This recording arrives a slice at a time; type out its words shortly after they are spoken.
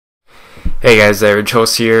Hey guys,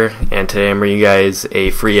 TheAverageHoster here, and today I'm bringing you guys a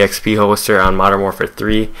free XP hoster on Modern Warfare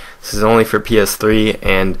 3. This is only for PS3,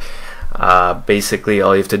 and basically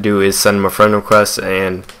all you have to do is send him a friend request,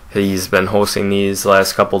 and he's been hosting these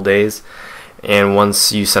last couple days. And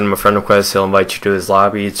once you send him a friend request, he'll invite you to his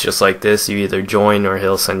lobby. It's just like this: you either join or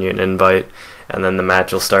he'll send you an invite, and then the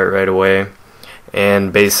match will start right away.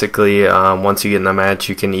 And basically, once you get in the match,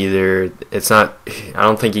 you can either, I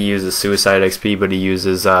don't think he uses Suicide XP, but he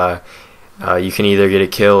uses you can either get a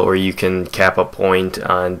kill or you can cap a point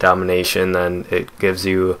on domination, then it gives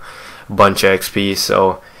you a bunch of XP.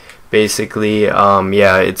 So basically,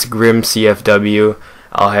 yeah, it's GrimCFW.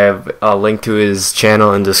 I'll have a link to his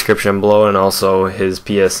channel in the description below, and also his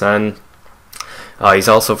PSN. He's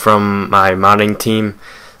also from my modding team,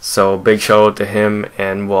 so big shout out to him,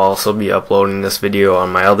 and we'll also be uploading this video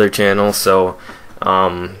on my other channel. So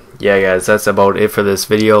yeah guys, that's about it for this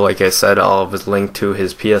video. Like I said, I'll have a link to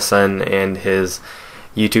his PSN and his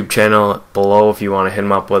YouTube channel below if you want to hit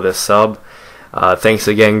him up with a sub. Thanks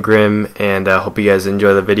again, Grim, and I hope you guys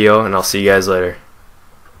enjoy the video, and I'll see you guys later.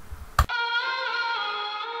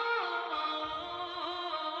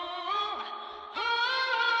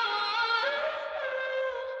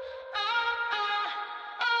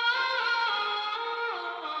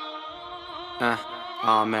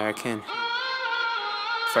 All American.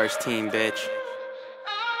 First team, bitch.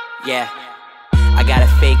 Yeah. I got a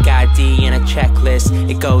fake ID and a checklist.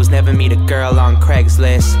 It goes, never meet a girl on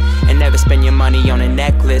Craigslist, and never spend your money on a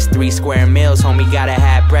necklace. 3 square meals, homie, gotta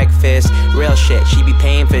have breakfast. Real shit, she be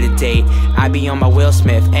paying for the date. I be on my Will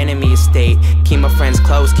Smith, enemy estate. Keep my friends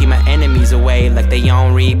close, keep my enemies away. Like they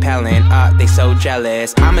on repellent, they so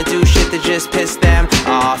jealous. I'ma do shit that just piss them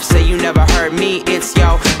off. Say you never heard me, it's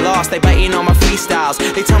yo lost. They biting on my freestyles.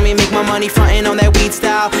 They tell me make my money frontin' on that weed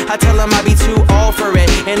style. I tell them I be too old for it,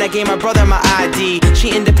 and I gave my brother my ID.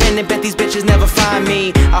 She independent, bet these bitches never find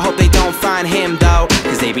me. I hope they don't find him though,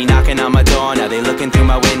 cause they be knocking on my door, now they looking through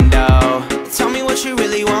my window. Tell me what you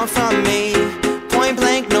really want from me. Point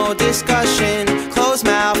blank, no discussion. Close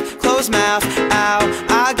mouth, ow.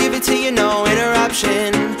 I'll give it to you, no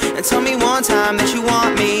interruption. And tell me one time that you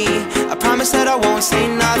want me. I promise that I won't say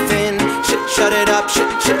nothing. Shut it up,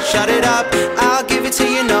 shut it up. I'll give it to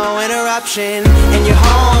you, no interruption. And you're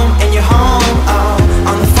home, oh.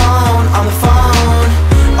 On the phone,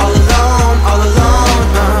 all alone,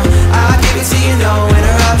 I'll give it to you, no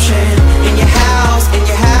interruption. In your house,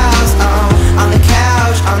 oh. On the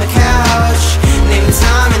couch, name the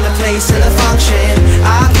time and the place and the function.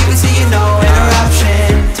 I'll give it to you, no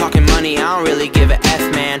interruption. Talking money, I don't really give a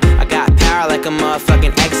F, man. I got power like a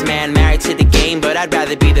motherfucking X-Man. Married to the game, but I'd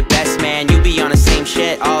rather be the best, man. You be on the same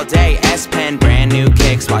shit all day. S-Pen, brand new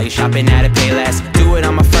kicks while you shopping at a Payless. Do it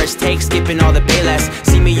on my first take, skipping all the Payless.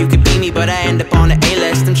 See me, you could be me, but I end up on the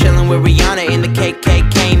A-list. I'm chilling with Rihanna in the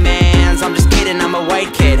KKK, mans. I'm just kidding, I'm a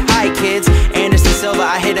white kid. Hi kids, Anderson Silva,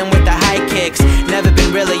 I hit him with the high kicks. Never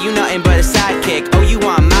been really, you nothing but a sidekick. Oh, you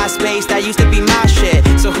want my space? That used to be my shit.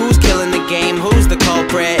 So who's killing the game? Who's the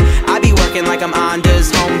culprit? I be working like I'm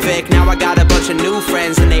Onda's home Vic. Now I got a bunch of new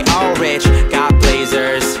friends and they all rich. Got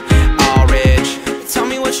blazers, all rich. Tell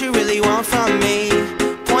me what you really want from me.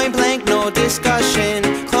 Point blank, no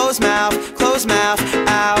discussion. Close mouth,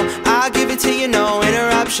 ow. I'll give it to you, no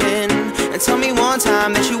interruption. And tell me one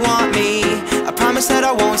time that you want me. I promise that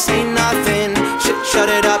I won't say nothing. Shut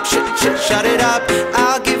it up, shut it up.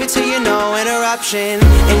 I'll give it to you, no interruption.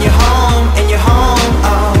 And you're home,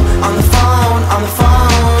 oh. On the phone,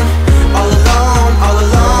 all alone,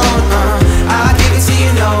 I'll give it to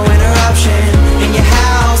you, no interruption. In your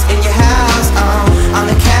house, oh. On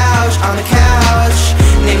the couch,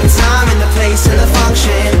 name the time and the place and the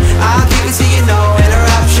function. I'll give it to you, no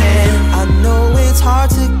interruption. I know it's hard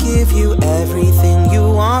to give you